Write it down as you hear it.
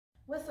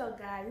What's up,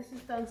 guys? This is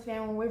Thugs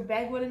Family. We're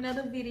back with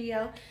another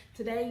video.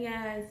 Today,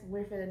 guys,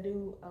 we're gonna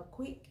do a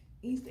quick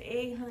Easter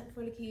egg hunt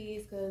for the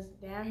kids because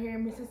down here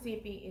in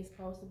Mississippi, it's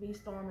supposed to be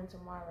storming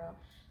tomorrow.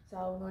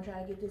 So we're gonna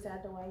try to get this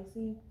out the way.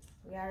 See,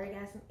 we already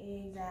got some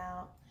eggs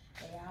out.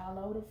 They're all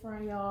over the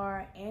front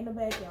yard and the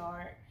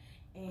backyard,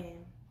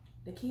 and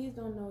the kids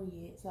don't know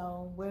yet.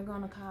 So we're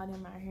gonna call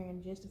them out here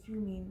in just a few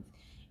minutes,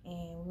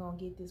 and we're gonna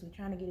get this. We're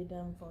trying to get it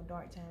done before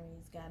dark time.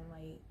 It's gotten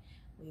late.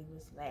 We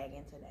was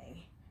lagging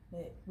today.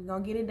 But we're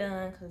going to get it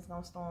done because it's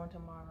going to storm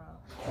tomorrow.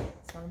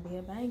 It's going to be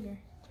a banger.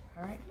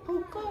 All right?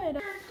 Oh, go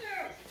ahead.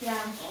 Yeah.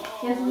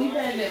 Guess what we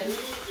going to do?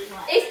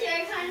 Easter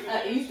egg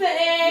hunt. Easter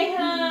egg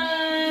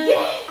hunt.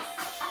 Yes.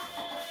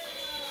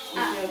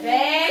 Your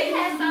bag.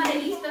 Has all the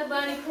Easter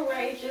bunny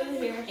parade through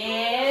here.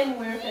 And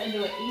we're going to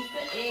do an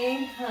Easter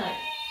egg hunt.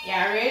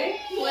 Y'all ready?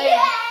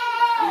 Yeah.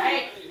 All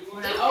right.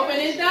 When I open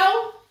this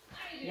door,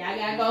 y'all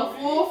got to go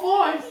full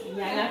force. Y'all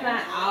got to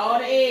find all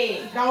the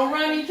eggs. Don't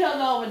run each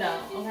other over,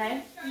 though.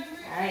 Okay?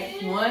 All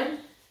right, 1,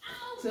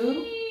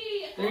 2,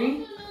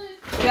 3,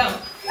 go.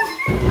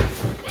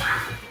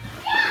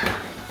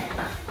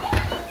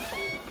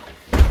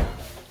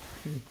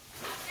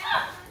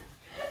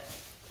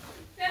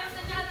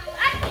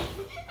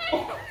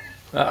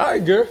 All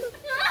right, girl.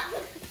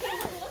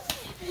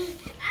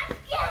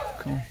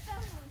 Come on.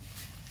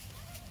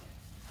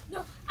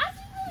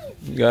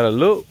 You gotta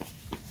look.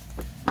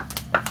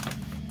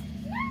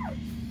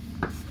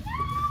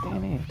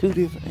 Stand in 2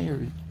 different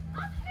areas.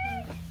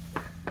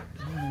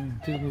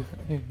 Two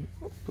different areas.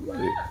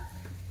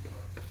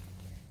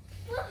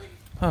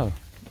 Oh.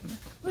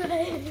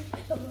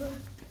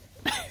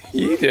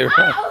 You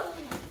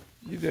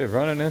just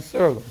running in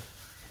circles.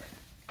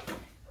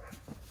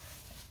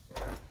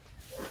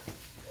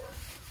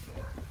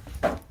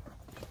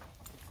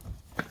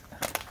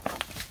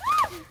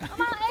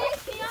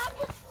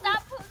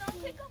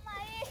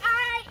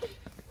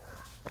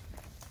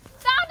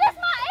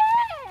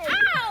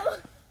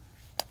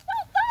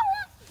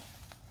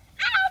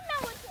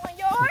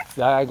 I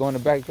gotta go in the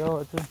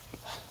backyard too. The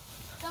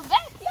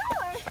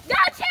backyard? Go,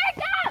 Cherry,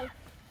 go!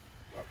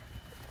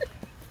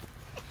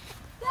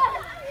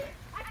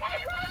 I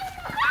can't run!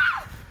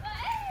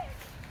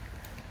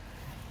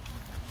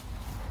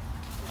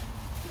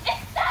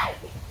 It's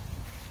safe!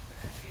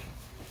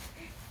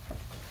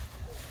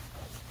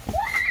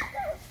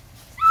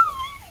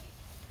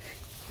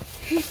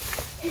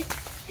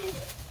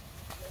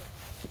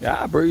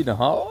 Y'all breathing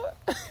hard.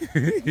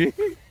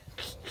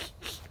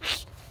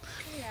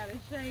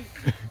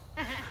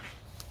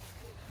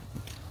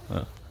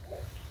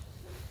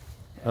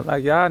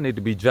 Like y'all need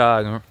to be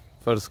jogging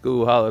for the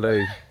school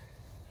holidays.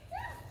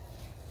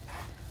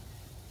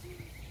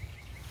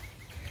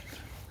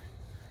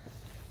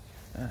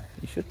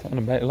 You should turn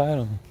the back light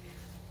on.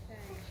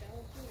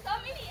 So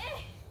many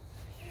eggs.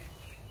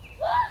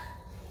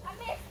 I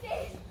missed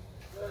it.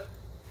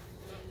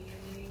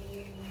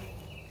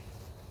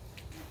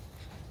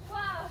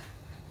 Wow.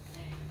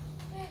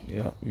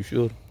 Yeah, you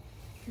should.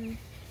 You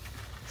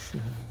missed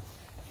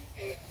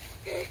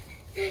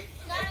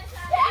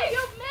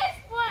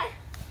one.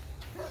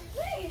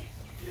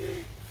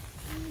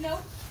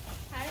 Nope.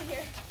 Out of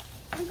here.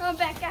 I'm going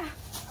back out.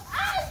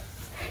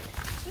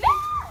 No!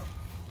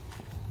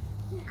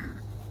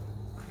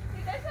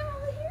 Is there some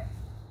over here?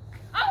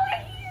 Over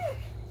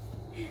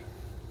here!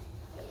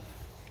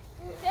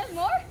 There's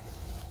more?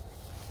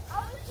 I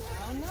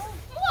don't know.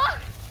 Look!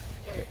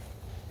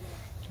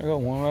 I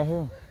got one right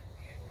here.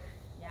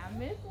 Y'all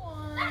missed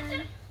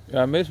one.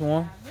 Yeah, I missed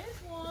one. I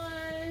missed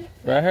one.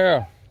 Right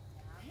here.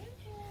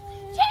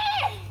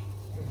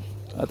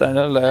 I think that's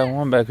the last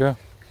one back here.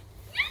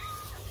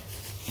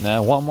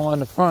 Now one more in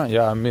the front,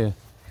 y'all missed.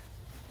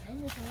 I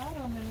missed a lot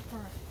of them in the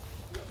front.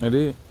 It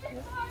is. I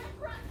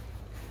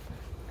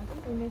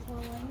think we missed one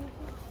right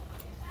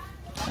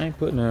here. I ain't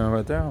putting it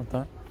right there, I don't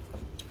think.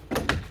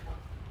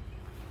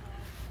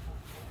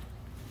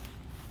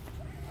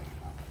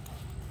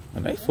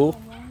 And they full.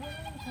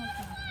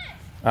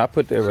 I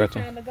put that right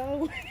there.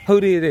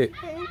 Who did it?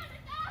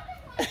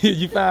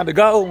 You found the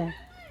gold one?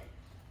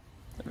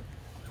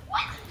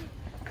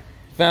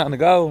 Found the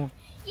gold one?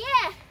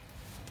 Yeah.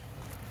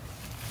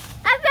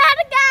 I found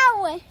a gold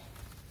one.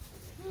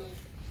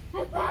 I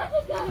found a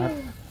gold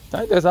one. I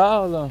think that's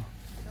all of them.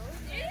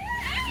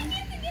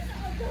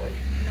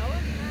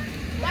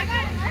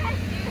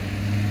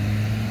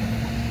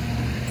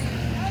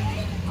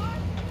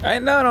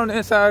 Ain't none on the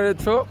inside of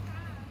the truck.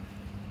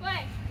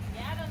 Wait.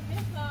 Yeah, I done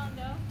missed one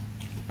though.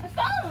 I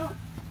found them.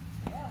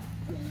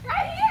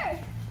 Right here.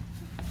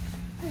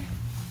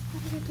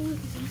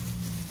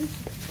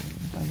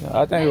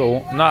 I think it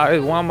was, nah,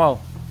 it's one more.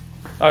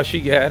 Oh, she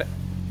got it.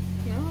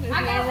 No, there's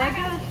one right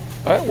there.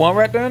 All right, one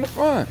right there in the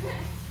front.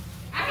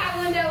 I got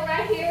one though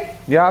right here.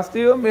 Y'all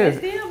still miss it.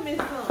 Still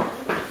missed some.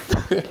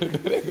 There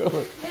they go.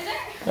 Is there?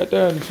 Right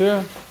there in the chair.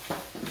 I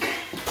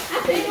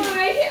see one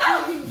right here.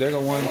 Oh. There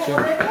go one in the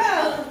chair.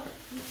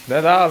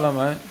 That's all of them,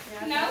 man.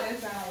 No.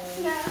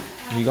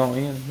 No. You gonna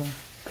end it?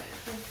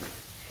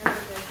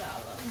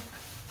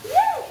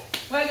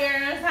 Well,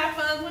 girls, have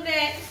fun with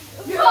that.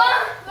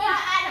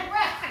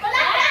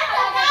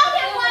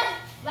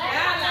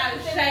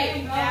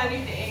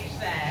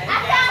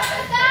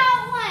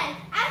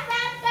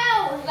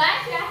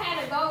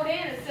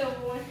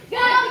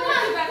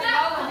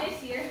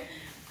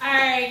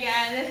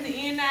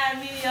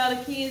 video.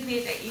 The kids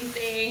did the Easter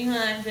egg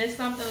hunt. Just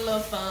something a little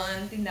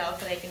fun, you know,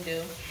 so they can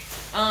do.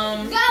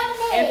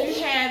 If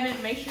you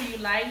haven't, make sure you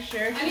like,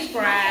 share,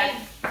 subscribe.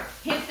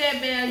 Hit that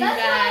bell, you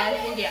guys,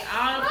 and get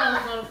all the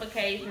post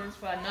notifications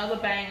for another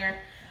banger.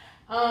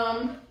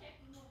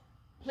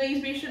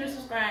 Please be sure to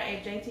subscribe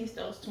at JT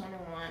Stokes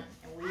 21,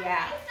 and we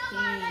out.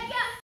 Peace.